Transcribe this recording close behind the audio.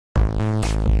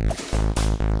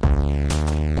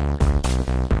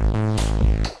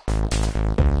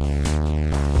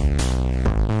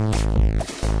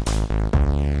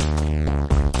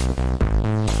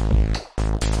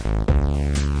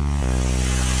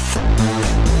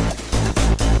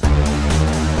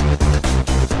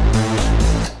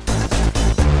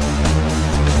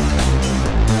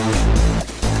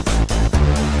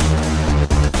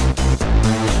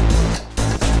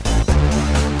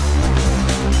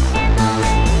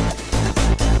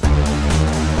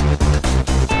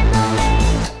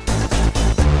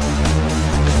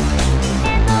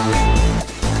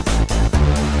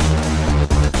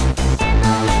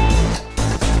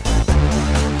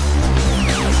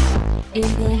In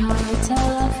the heart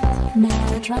of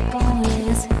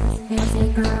Metropolis, there's a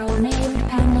girl named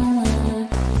Pamela.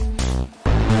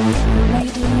 With her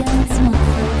radiant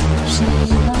smile, she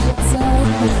looks so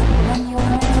good when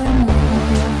you're alone.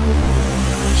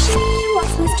 She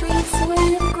walks the streets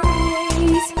with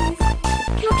grace,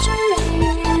 capturing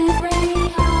every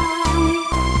eye.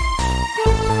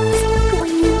 Pamela's the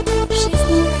queen, she's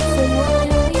the reason why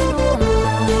we're alive.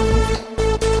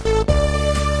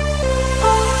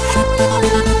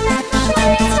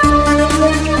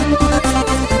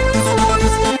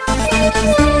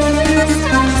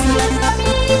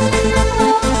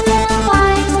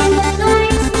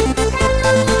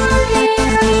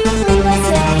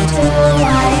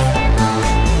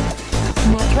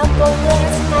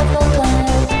 Metropolis Pamela.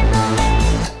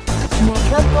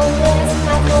 Metropolis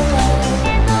Pamela.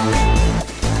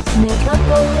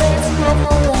 Metropolis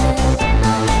Pamela.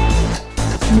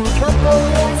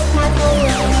 Metropolis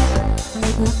Pamela.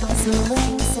 Through the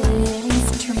bustling city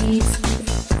streets,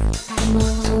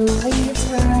 Pamela leaves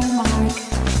her mark.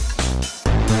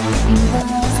 In the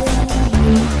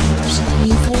city,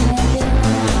 she's in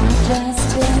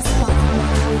justice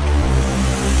spark.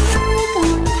 Her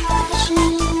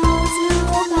compassion knows no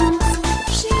bounds.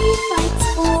 She fights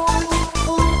for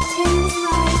what is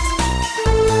right.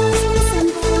 Pamela's the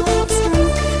symbol of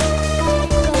strength,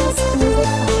 guiding us through the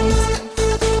fight.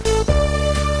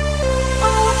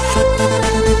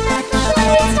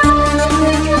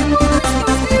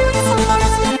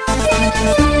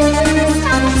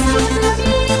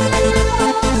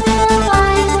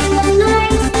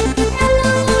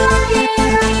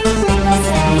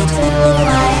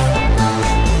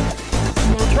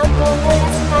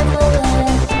 Metropolis Pamela.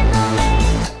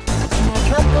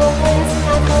 Metropolis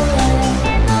Pamela.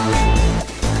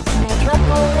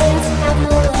 Metropolis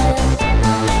Pamela.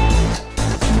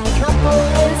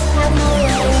 Metropolis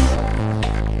Pamela.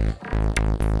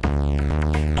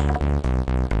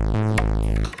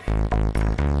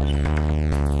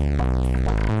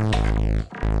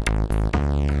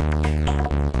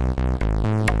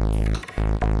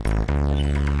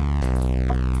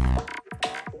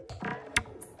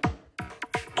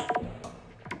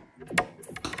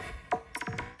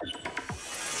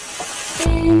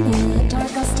 In the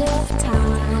darkest of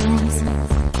times,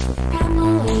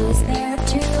 Pamela is there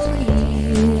to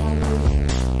heal.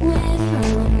 With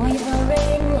her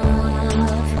unwavering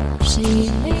love, she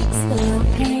makes the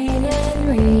pain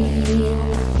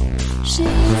unreal. She's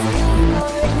a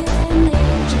guardian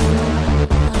angel,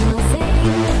 a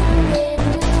savior in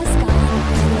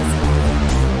disguise.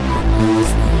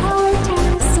 Pamela's the heart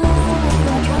and soul of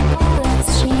Metropolis.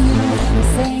 She never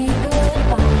say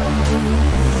goodbye.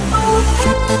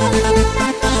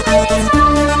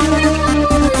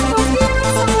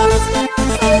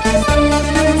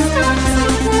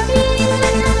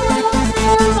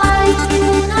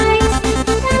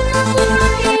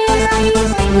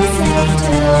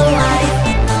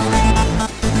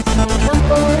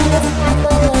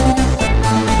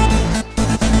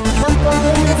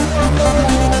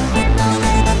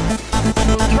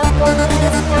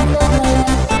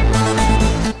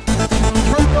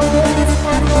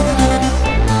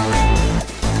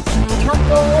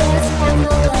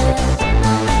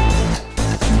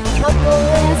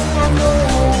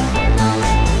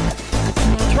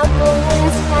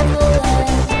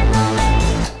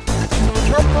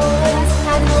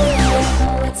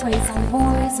 Ways and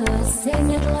voices sing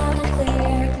it loud and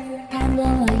clear.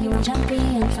 Pamela, you're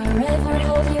champion, forever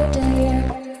hold you dear.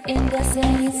 In the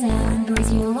cities and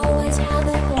breeze, you'll always have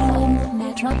a home.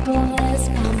 Metropolis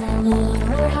Pamela,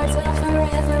 our hearts will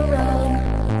forever roam.